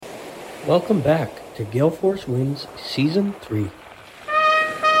Welcome back to Gale Force Winds Season 3.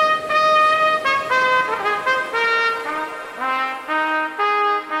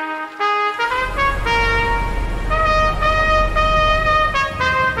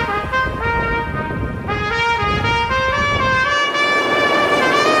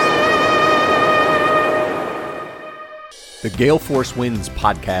 The Gale Force Winds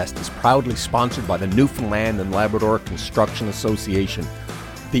podcast is proudly sponsored by the Newfoundland and Labrador Construction Association.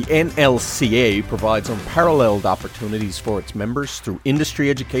 The NLCA provides unparalleled opportunities for its members through industry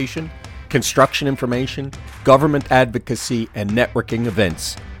education, construction information, government advocacy, and networking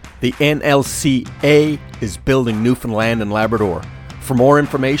events. The NLCA is building Newfoundland and Labrador. For more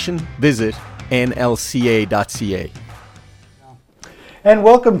information, visit nlca.ca. And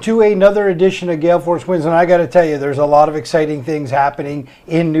welcome to another edition of Gale Force Winds. And I got to tell you, there's a lot of exciting things happening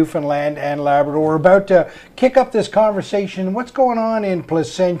in Newfoundland and Labrador. We're about to kick up this conversation. What's going on in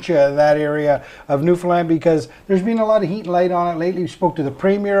Placentia, that area of Newfoundland? Because there's been a lot of heat and light on it lately. We spoke to the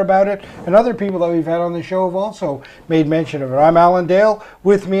Premier about it, and other people that we've had on the show have also made mention of it. I'm Alan Dale.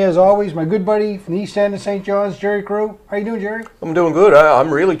 With me, as always, my good buddy from the East End of St. John's, Jerry Crew. How you doing, Jerry? I'm doing good.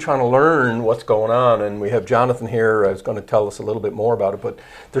 I'm really trying to learn what's going on, and we have Jonathan here who's going to tell us a little bit more about it. But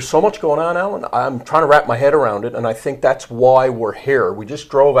there's so much going on, Alan. I'm trying to wrap my head around it, and I think that's why we're here. We just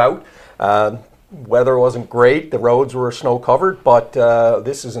drove out. Weather wasn't great. The roads were snow covered, but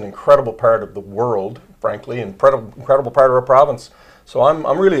this is an incredible part of the world, frankly, incredible part of our province. So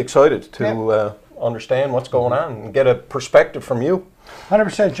I'm really excited to understand what's going on and get a perspective from you.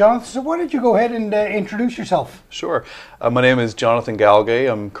 100%. Jonathan, so why don't you go ahead and introduce yourself? Sure. My name is Jonathan Galgay.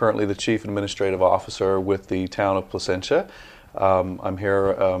 I'm currently the Chief Administrative Officer with the town of Placentia. I'm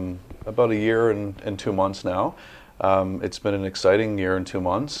here about a year and 2 months now. It's been an exciting year and 2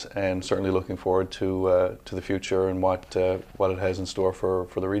 months, and certainly looking forward to the future and what it has in store for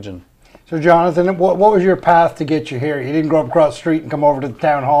the region. So, Jonathan, what was your path to get you here? You didn't go up across the street and come over to the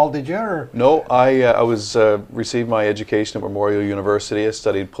town hall, did you? Or? No, I received my education at Memorial University. I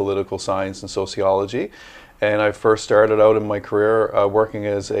studied political science and sociology, and I first started out in my career working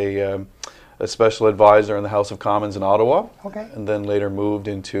as a special advisor in the House of Commons in Ottawa, and then later moved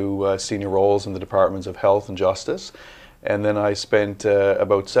into senior roles in the Departments of Health and Justice. And then I spent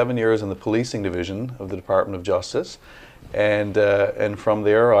about 7 years in the policing division of the Department of Justice. And from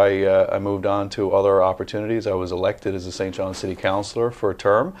there, I moved on to other opportunities. I was elected as a St. John City Councillor for a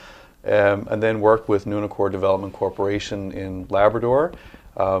term, and then worked with Nunacor Development Corporation in Labrador.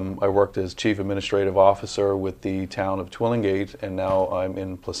 I worked as Chief Administrative Officer with the town of Twillingate, and now I'm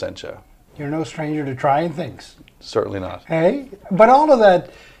in Placentia. You're no stranger to trying things. Certainly not. Hey, but all of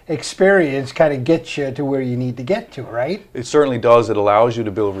that experience kind of gets you to where you need to get to, right? It certainly does. It allows you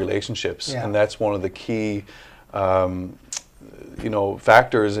to build relationships, and that's one of the key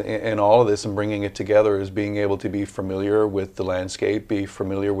factors in all of this and bringing it together is being able to be familiar with the landscape, be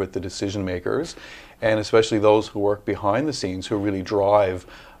familiar with the decision makers, and especially those who work behind the scenes who really drive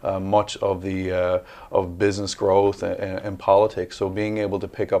much of the of business growth and politics. So being able to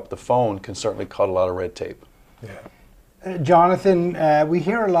pick up the phone can certainly cut a lot of red tape. Yeah. Jonathan, we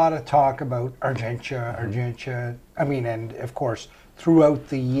hear a lot of talk about Argentia. I mean, and of course, throughout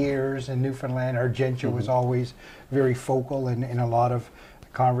the years in Newfoundland, Argentia was always very focal in a lot of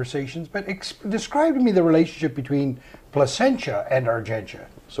conversations. But describe to me the relationship between Placentia and Argentia.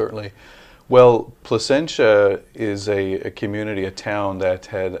 Certainly. Well, Placentia is a community, a town that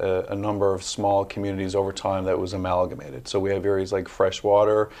had a number of small communities over time that was amalgamated. So we have areas like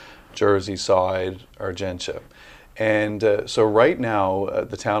Freshwater, Jersey Side, Argentia. And so right now,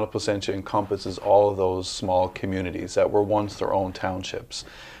 the town of Placentia encompasses all of those small communities that were once their own townships.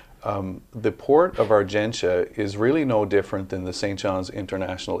 The port of Argentia is really no different than the St. John's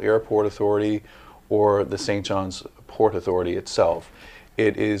International Airport Authority or the St. John's Port Authority itself.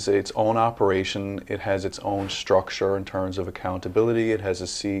 It is its own operation. It has its own structure in terms of accountability. It has a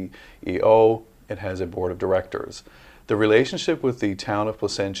CEO. It has a board of directors. The relationship with the town of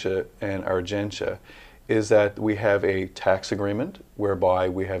Placentia and Argentia is that we have a tax agreement whereby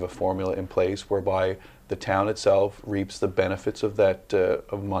we have a formula in place whereby the town itself reaps the benefits of that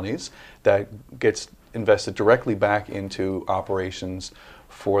of monies that gets invested directly back into operations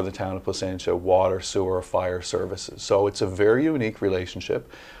for the town of Placentia, water, sewer, fire services. So it's a very unique relationship.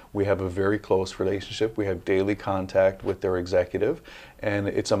 We have a very close relationship. We have daily contact with their executive, and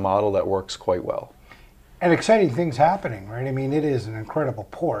it's a model that works quite well. And exciting things happening, right? I mean, it is an incredible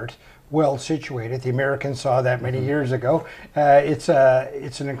port, well situated. The Americans saw that many years ago. It's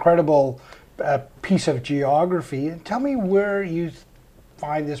an incredible piece of geography. And tell me where you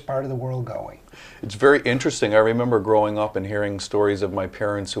find this part of the world going? It's very interesting. I remember growing up and hearing stories of my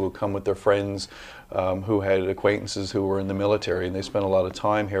parents who would come with their friends who had acquaintances who were in the military, and they spent a lot of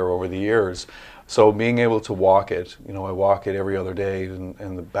time here over the years. So being able to walk it, I walk it every other day,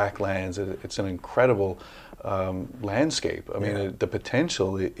 and the backlands, it's an incredible landscape. I mean, the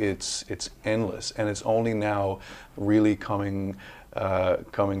potential, it's endless, and it's only now really coming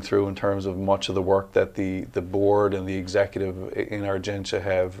through in terms of much of the work that the board and the executive in Argentia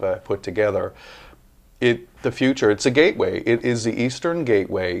have put together. The future, it's a gateway. It is the eastern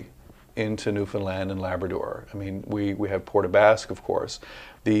gateway into Newfoundland and Labrador. I mean, we have Port aux Basques, of course.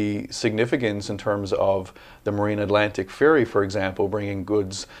 The significance in terms of the Marine Atlantic Ferry, for example, bringing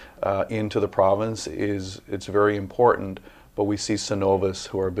goods into the province it's very important. But we see Cenovus,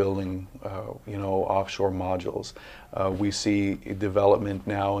 who are building, offshore modules. We see development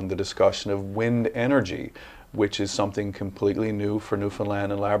now in the discussion of wind energy, which is something completely new for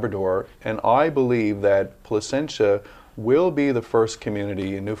Newfoundland and Labrador. And I believe that Placentia will be the first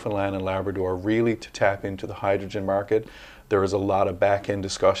community in Newfoundland and Labrador really to tap into the hydrogen market. There is a lot of back-end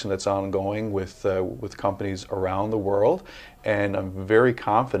discussion that's ongoing with companies around the world, and I'm very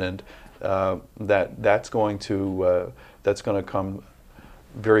confident that's going to come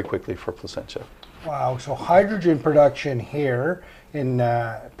very quickly for Placentia. Wow, so hydrogen production here in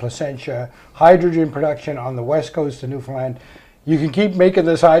Placentia, hydrogen production on the west coast of Newfoundland. You can keep making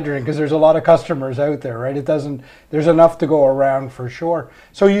this hydrogen because there's a lot of customers out there, right? There's enough to go around for sure.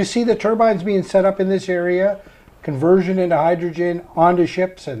 So you see the turbines being set up in this area, conversion into hydrogen onto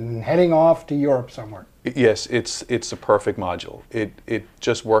ships and heading off to Europe somewhere. Yes, it's a perfect module. It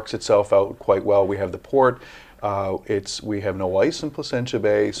just works itself out quite well. We have the port. We have no ice in Placentia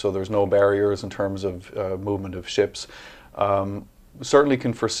Bay, so there's no barriers in terms of movement of ships. Certainly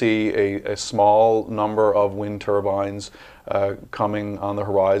can foresee a small number of wind turbines coming on the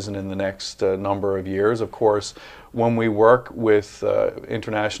horizon in the next number of years. Of course, when we work with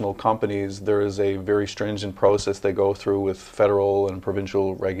international companies, there is a very stringent process they go through with federal and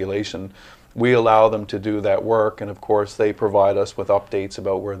provincial regulation. We allow them to do that work, and of course they provide us with updates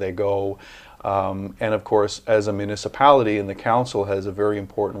about where they go. And of course, as a municipality, and the council has a very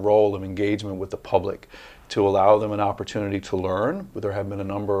important role of engagement with the public to allow them an opportunity to learn. There have been a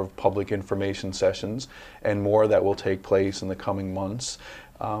number of public information sessions and more that will take place in the coming months.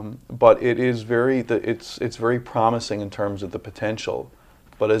 But it's very promising in terms of the potential.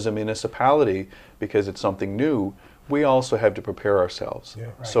 But as a municipality, because it's something new, we also have to prepare ourselves. Yeah,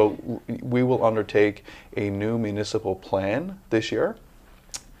 right. So we will undertake a new municipal plan this year.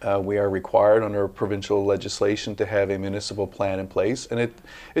 We are required under provincial legislation to have a municipal plan in place, and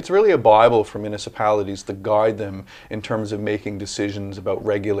it's really a Bible for municipalities to guide them in terms of making decisions about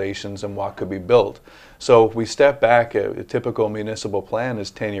regulations and what could be built. So if we step back, a typical municipal plan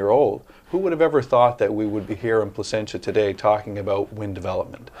is 10-year-old. Who would have ever thought that we would be here in Placentia today talking about wind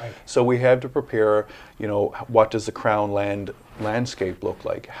development? Right. So we have to prepare, what does the Crown landscape look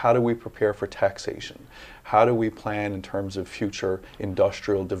like? How do we prepare for taxation? How do we plan in terms of future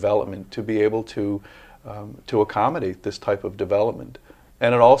industrial development to be able to accommodate this type of development?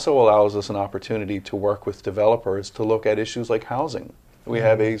 And it also allows us an opportunity to work with developers to look at issues like housing. We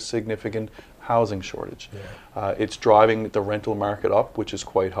have a significant housing shortage. Yeah. It's driving the rental market up, which is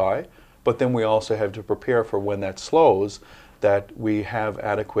quite high, but then we also have to prepare for when that slows, that we have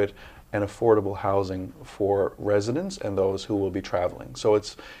adequate and affordable housing for residents and those who will be traveling. So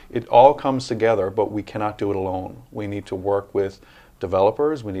it all comes together, but we cannot do it alone. We need to work with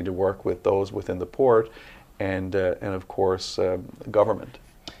developers, we need to work with those within the port, and of course, government.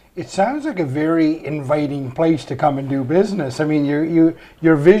 It sounds like a very inviting place to come and do business. I mean,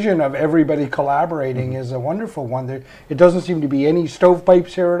 your vision of everybody collaborating is a wonderful one. It doesn't seem to be any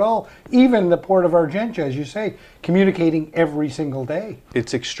stovepipes here at all. Even the Port of Argentia, as you say, communicating every single day.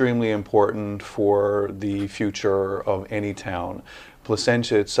 It's extremely important for the future of any town.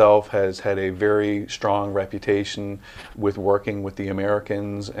 Placentia itself has had a very strong reputation with working with the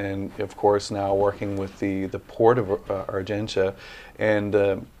Americans, and of course now working with the Port of Argentia. And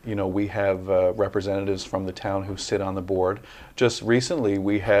we have representatives from the town who sit on the board. Just recently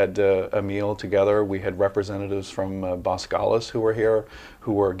we had a meal together. We had representatives from Boscalis who were here,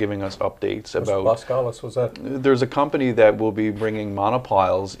 who were giving us updates about... Boscalis, was that? There's a company that will be bringing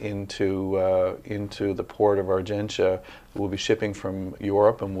monopiles into the Port of Argentia We'll be shipping from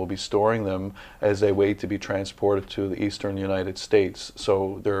Europe, and we'll be storing them as they wait to be transported to the eastern United States.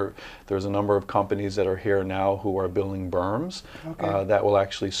 So there's a number of companies that are here now who are building berms that will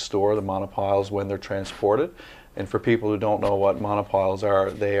actually store the monopiles when they're transported. And for people who don't know what monopiles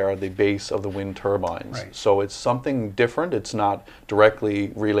are, they are the base of the wind turbines. Right. So it's something different. It's not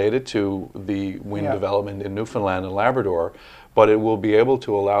directly related to the wind development in Newfoundland and Labrador, but it will be able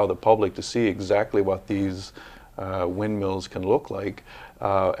to allow the public to see exactly what these windmills can look like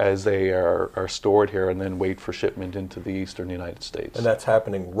as they are stored here and then wait for shipment into the eastern United States. And that's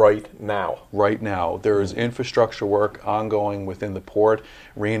happening right now. Right now. There is infrastructure work ongoing within the port,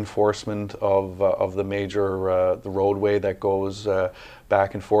 reinforcement of the major the roadway that goes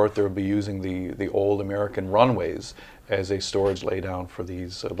back and forth. They'll be using the old American runways as a storage laydown for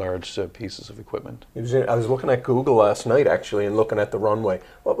these large pieces of equipment. I was looking at Google last night, actually, and looking at the runway.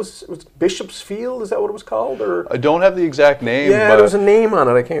 What was Bishop's Field? Is that what it was called? Or I don't have the exact name. Yeah, but there was a name on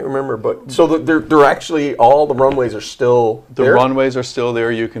it. I can't remember. But so they're actually, all the runways are still the there? runways are still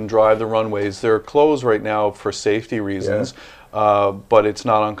there. You can drive the runways. They're closed right now for safety reasons. Yeah. But it's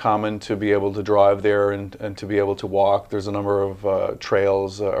not uncommon to be able to drive there and to be able to walk. There's a number of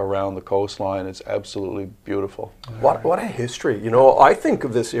trails around the coastline. It's absolutely beautiful. What a history. You know, I think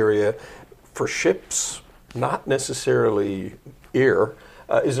of this area for ships, not necessarily air.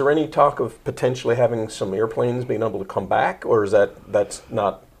 Is there any talk of potentially having some airplanes being able to come back, or is that's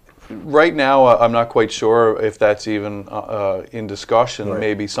not? Right now, I'm not quite sure if that's even in discussion. Right.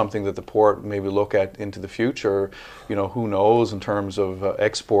 Maybe something that the port maybe look at into the future. You know, who knows in terms of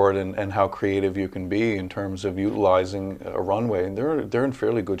export and how creative you can be in terms of utilizing a runway. And they're in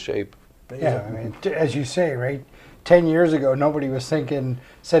fairly good shape. Yeah, I mean, as you say, right? 10 years ago, nobody was thinking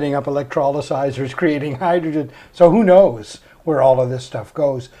setting up electrolyzers, creating hydrogen. So who knows where all of this stuff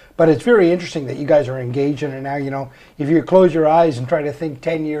goes. But it's very interesting that you guys are engaged in it now. You know, if you close your eyes and try to think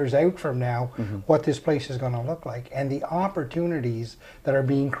 10 years out from now, what this place is going to look like, and the opportunities that are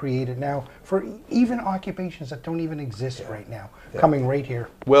being created now for even occupations that don't even exist right now, coming right here.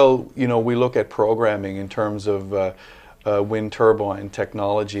 Well, you know, we look at programming in terms of wind turbine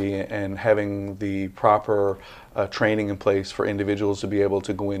technology and having the proper training in place for individuals to be able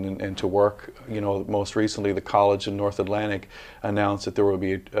to go in and to work. You know, most recently the College in North Atlantic announced that there will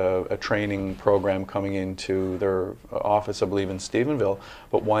be a training program coming into their office, I believe, in Stephenville,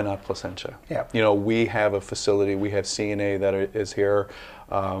 but why not Placentia? Yeah. You know, we have a facility, we have CNA that is here.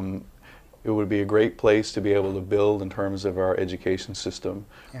 It would be a great place to be able to build in terms of our education system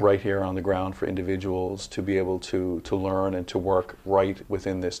right here on the ground for individuals to be able to learn and to work right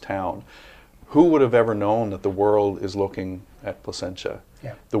within this town. Who would have ever known that the world is looking at Placentia?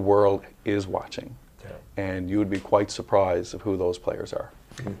 Yeah. The world is watching. And you would be quite surprised of who those players are.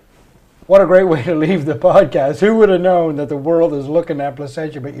 What a great way to leave the podcast. Who would have known that the world is looking at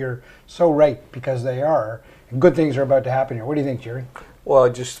Placentia? But you're so right, because they are. And good things are about to happen here. What do you think, Jerry? Well, I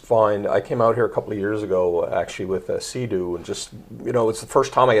just find, I came out here a couple of years ago, actually, with Sea-Doo, and just, you know, it's the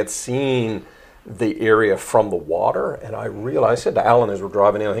first time I had seen the area from the water, and I realized, I said to Alan as we're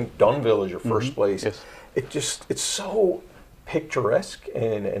driving in, I think Dunville is your first place. Yes. It's so picturesque,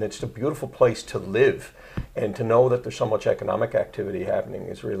 and it's a beautiful place to live, and to know that there's so much economic activity happening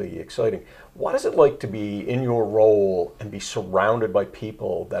is really exciting. What is it like to be in your role and be surrounded by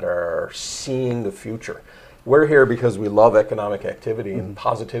people that are seeing the future? We're here because we love economic activity and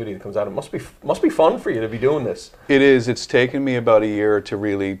positivity that comes out. It must be fun for you to be doing this. It is. It's taken me about a year to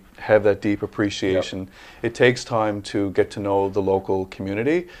really have that deep appreciation. It takes time to get to know the local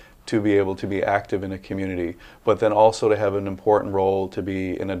community, to be able to be active in a community, but then also to have an important role to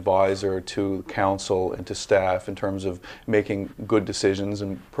be an advisor to council and to staff in terms of making good decisions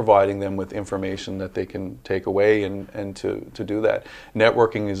and providing them with information that they can take away and to do that.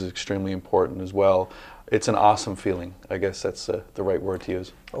 Networking is extremely important as well. It's an awesome feeling. I guess that's the right word to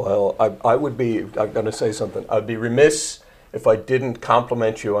use. Well, I'm going to say something. I'd be remiss if I didn't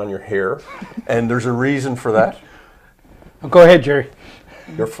compliment you on your hair, and there's a reason for that. Go ahead, Jerry.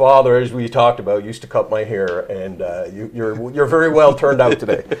 Your father, as we talked about, used to cut my hair, and you're very well turned out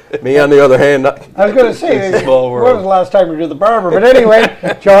today. Me, on the other hand, I was going to say, when small world. was the last time you did the barber? But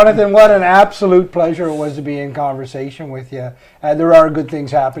anyway, Jonathan, what an absolute pleasure it was to be in conversation with you. There are good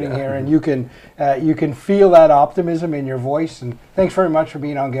things happening here, and you can feel that optimism in your voice. And thanks very much for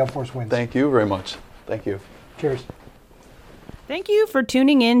being on Gale Force Winds. Thank you very much. Thank you. Cheers. Thank you for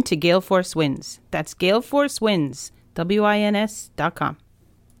tuning in to Gale Force Winds. That's Gale Force Winds, WINS.com.